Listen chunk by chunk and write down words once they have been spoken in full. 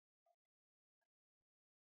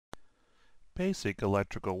Basic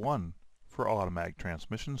Electrical 1 for automatic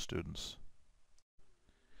transmission students.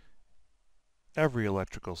 Every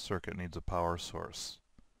electrical circuit needs a power source.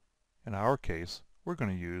 In our case, we're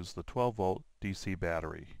going to use the 12-volt DC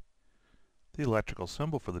battery. The electrical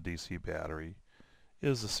symbol for the DC battery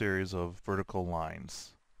is a series of vertical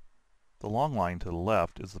lines. The long line to the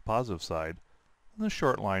left is the positive side, and the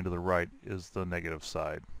short line to the right is the negative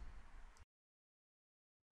side.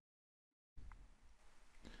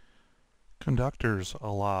 Conductors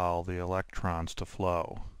allow the electrons to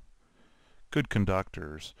flow. Good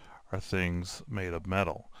conductors are things made of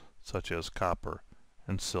metal, such as copper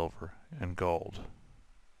and silver and gold.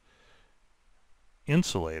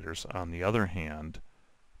 Insulators, on the other hand,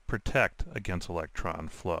 protect against electron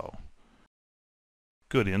flow.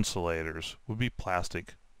 Good insulators would be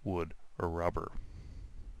plastic, wood, or rubber.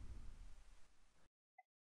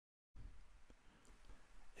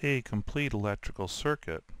 A complete electrical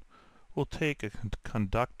circuit will take a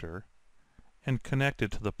conductor and connect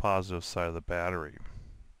it to the positive side of the battery.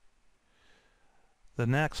 The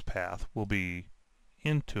next path will be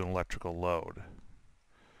into an electrical load.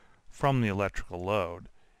 From the electrical load,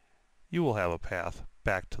 you will have a path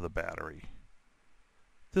back to the battery.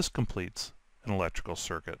 This completes an electrical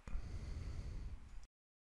circuit.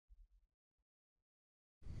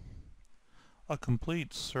 A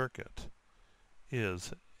complete circuit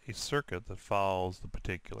is a circuit that follows the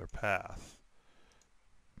particular path.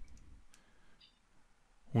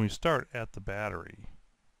 When we start at the battery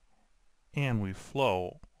and we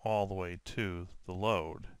flow all the way to the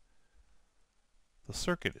load, the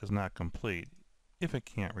circuit is not complete if it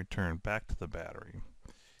can't return back to the battery.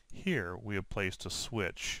 Here we have placed a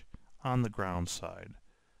switch on the ground side.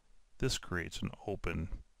 This creates an open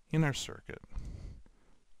inner circuit.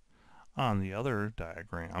 On the other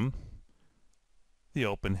diagram, the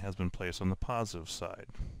open has been placed on the positive side.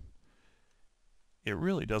 It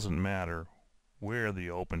really doesn't matter where the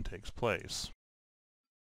open takes place.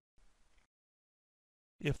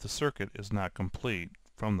 If the circuit is not complete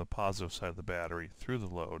from the positive side of the battery through the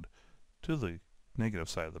load to the negative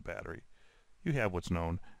side of the battery, you have what's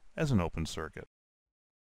known as an open circuit.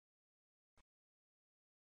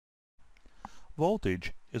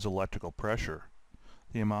 Voltage is electrical pressure.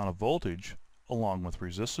 The amount of voltage, along with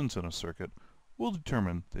resistance in a circuit, will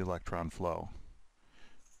determine the electron flow.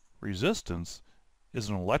 Resistance is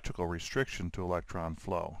an electrical restriction to electron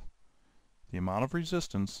flow. The amount of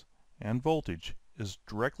resistance and voltage is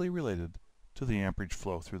directly related to the amperage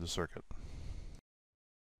flow through the circuit.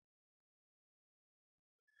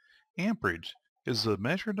 Amperage is the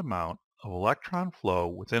measured amount of electron flow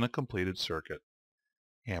within a completed circuit.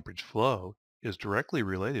 Amperage flow is directly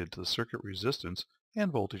related to the circuit resistance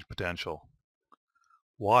and voltage potential.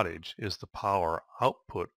 Wattage is the power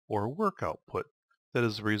output or work output that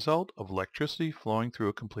is the result of electricity flowing through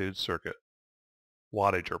a completed circuit.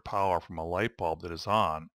 Wattage or power from a light bulb that is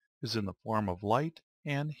on is in the form of light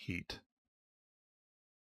and heat.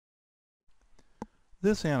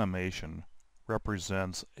 This animation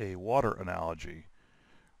represents a water analogy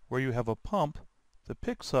where you have a pump that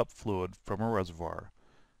picks up fluid from a reservoir,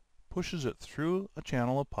 pushes it through a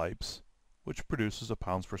channel of pipes, which produces a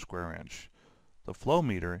pounds per square inch. The flow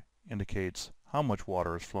meter indicates how much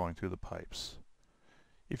water is flowing through the pipes.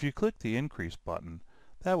 If you click the increase button,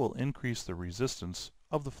 that will increase the resistance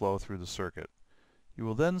of the flow through the circuit. You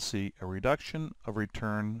will then see a reduction of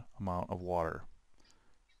return amount of water.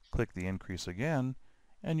 Click the increase again,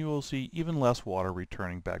 and you will see even less water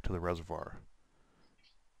returning back to the reservoir.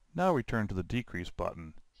 Now return to the decrease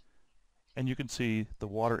button, and you can see the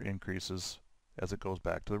water increases as it goes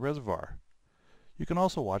back to the reservoir. You can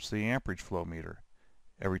also watch the amperage flow meter.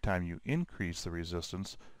 Every time you increase the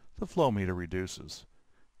resistance, the flow meter reduces.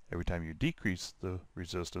 Every time you decrease the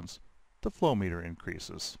resistance, the flow meter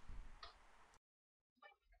increases.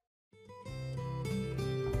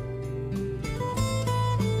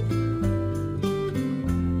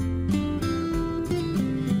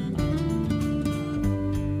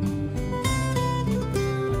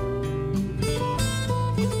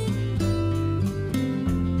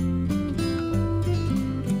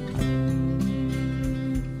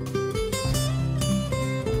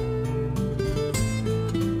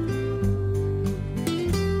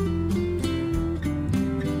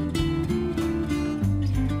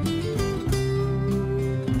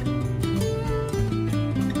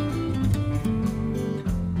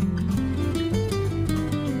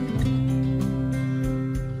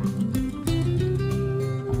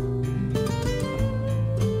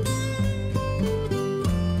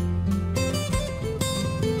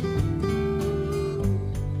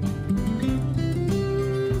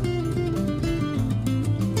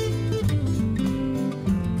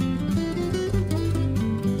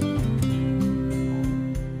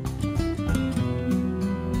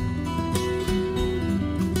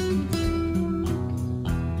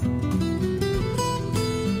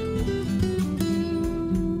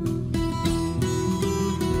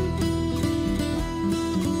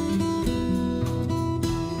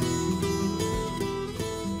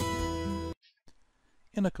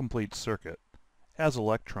 in a complete circuit, as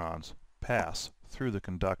electrons pass through the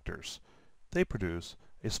conductors, they produce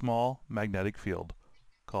a small magnetic field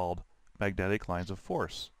called magnetic lines of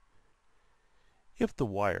force. If the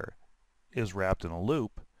wire is wrapped in a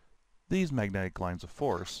loop, these magnetic lines of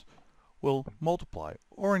force will multiply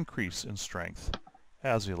or increase in strength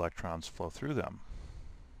as the electrons flow through them.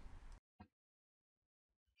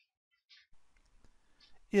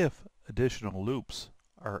 If additional loops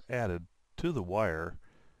are added to the wire,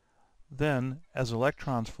 then as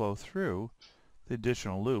electrons flow through, the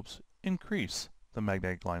additional loops increase the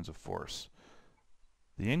magnetic lines of force.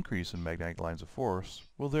 The increase in magnetic lines of force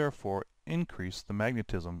will therefore increase the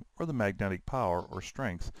magnetism or the magnetic power or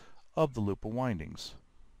strength of the loop of windings.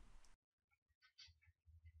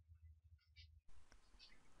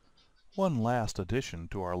 One last addition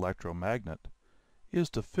to our electromagnet is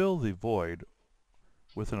to fill the void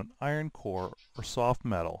with an iron core or soft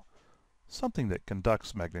metal, something that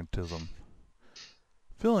conducts magnetism.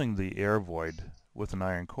 Filling the air void with an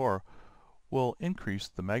iron core will increase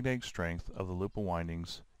the magnetic strength of the loop of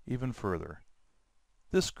windings even further.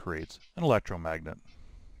 This creates an electromagnet.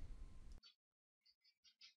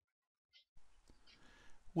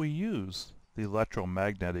 We use the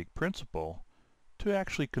electromagnetic principle to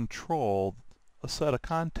actually control a set of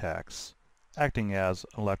contacts acting as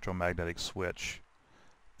an electromagnetic switch.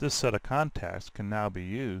 This set of contacts can now be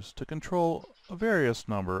used to control a various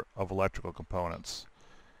number of electrical components.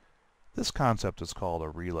 This concept is called a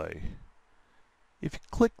relay. If you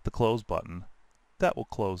click the close button, that will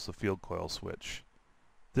close the field coil switch.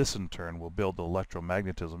 This in turn will build the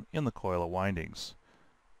electromagnetism in the coil of windings.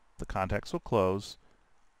 The contacts will close,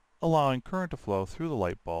 allowing current to flow through the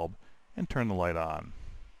light bulb and turn the light on.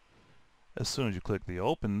 As soon as you click the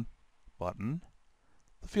open button,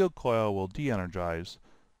 the field coil will de-energize,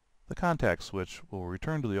 the contact switch will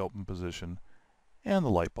return to the open position, and the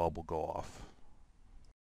light bulb will go off.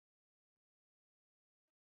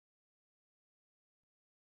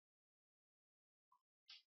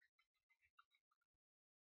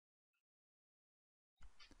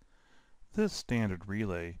 This standard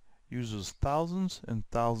relay uses thousands and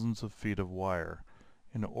thousands of feet of wire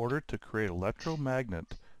in order to create an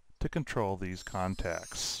electromagnet to control these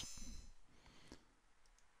contacts.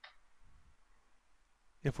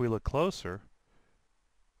 If we look closer,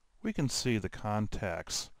 we can see the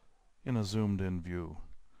contacts in a zoomed-in view.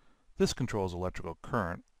 This controls electrical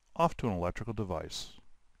current off to an electrical device.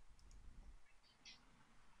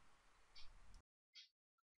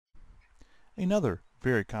 Another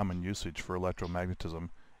very common usage for electromagnetism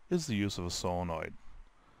is the use of a solenoid.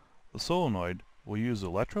 The solenoid will use the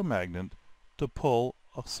electromagnet to pull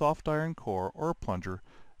a soft iron core or a plunger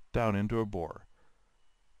down into a bore.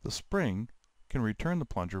 The spring can return the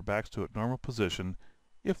plunger back to its normal position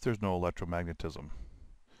if there's no electromagnetism.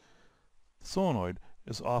 The solenoid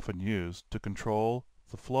is often used to control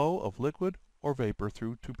the flow of liquid or vapor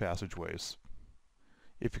through two passageways.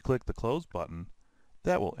 If you click the close button,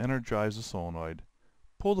 that will energize the solenoid,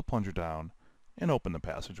 pull the plunger down, and open the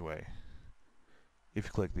passageway. If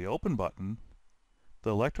you click the open button,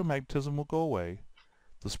 the electromagnetism will go away,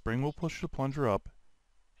 the spring will push the plunger up,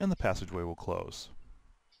 and the passageway will close.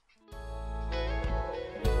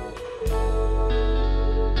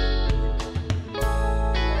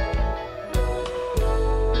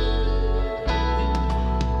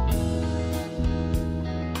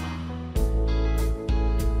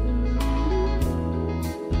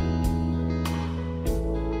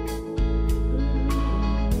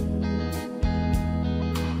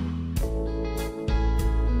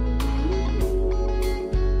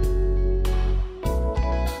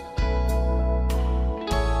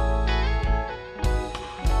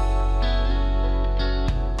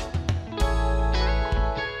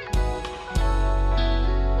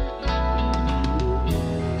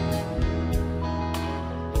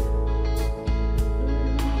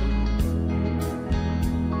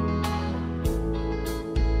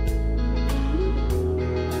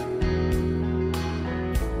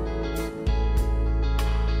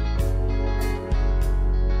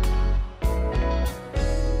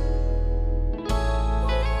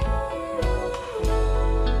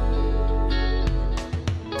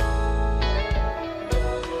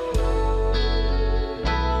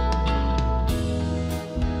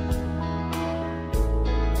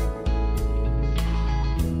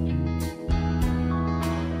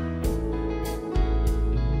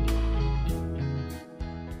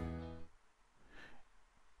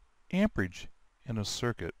 Amperage in a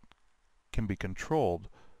circuit can be controlled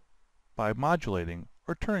by modulating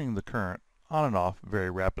or turning the current on and off very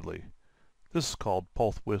rapidly. This is called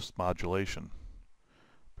pulse width modulation.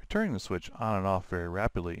 By turning the switch on and off very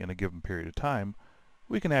rapidly in a given period of time,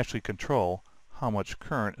 we can actually control how much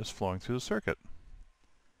current is flowing through the circuit.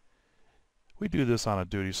 We do this on a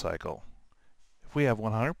duty cycle. If we have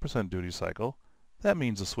 100% duty cycle, that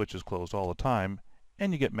means the switch is closed all the time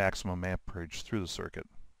and you get maximum amperage through the circuit.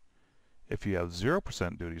 If you have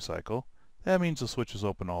 0% duty cycle, that means the switch is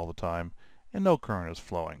open all the time and no current is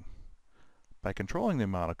flowing. By controlling the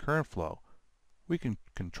amount of current flow, we can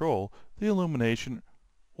control the illumination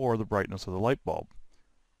or the brightness of the light bulb.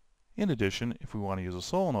 In addition, if we want to use a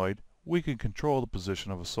solenoid, we can control the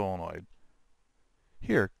position of a solenoid.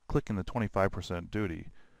 Here, clicking the 25% duty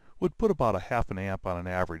would put about a half an amp on an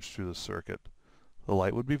average through the circuit. The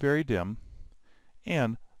light would be very dim,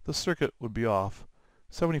 and the circuit would be off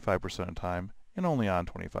 75% of the time and only on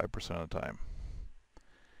 25% of the time.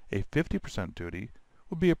 A 50% duty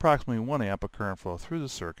would be approximately 1 amp of current flow through the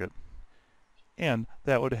circuit, and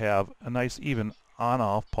that would have a nice even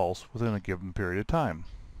on-off pulse within a given period of time.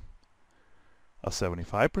 A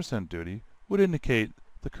 75% duty would indicate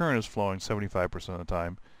the current is flowing 75% of the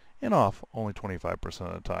time and off only 25%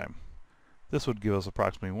 of the time. This would give us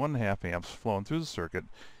approximately 1.5 amps flowing through the circuit,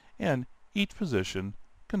 and each position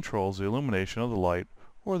controls the illumination of the light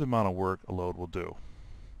or the amount of work a load will do.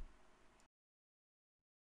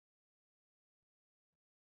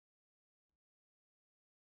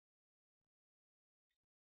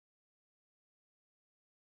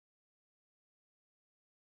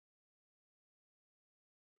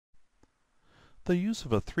 The use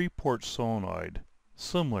of a 3-port solenoid,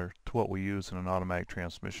 similar to what we use in an automatic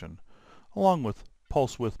transmission, along with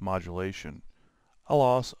pulse width modulation,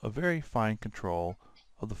 allows a very fine control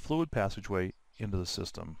of the fluid passageway into the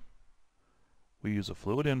system. We use a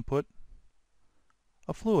fluid input,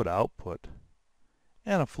 a fluid output,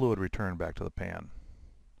 and a fluid return back to the pan.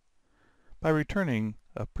 By returning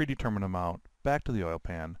a predetermined amount back to the oil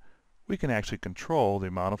pan, we can actually control the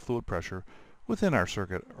amount of fluid pressure within our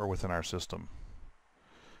circuit or within our system.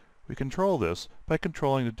 We control this by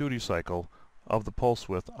controlling the duty cycle of the pulse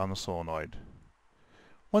width on the solenoid.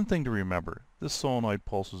 One thing to remember, this solenoid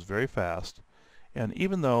pulses very fast, and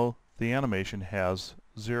even though the animation has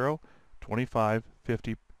 0, 25,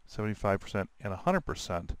 50, 75%, and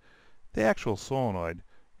 100%, the actual solenoid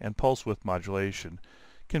and pulse width modulation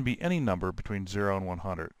can be any number between 0 and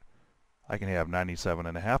 100. I can have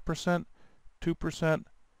 97.5%, 2%,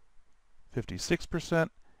 56%,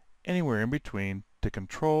 anywhere in between to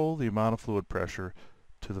control the amount of fluid pressure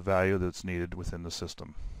to the value that's needed within the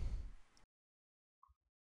system.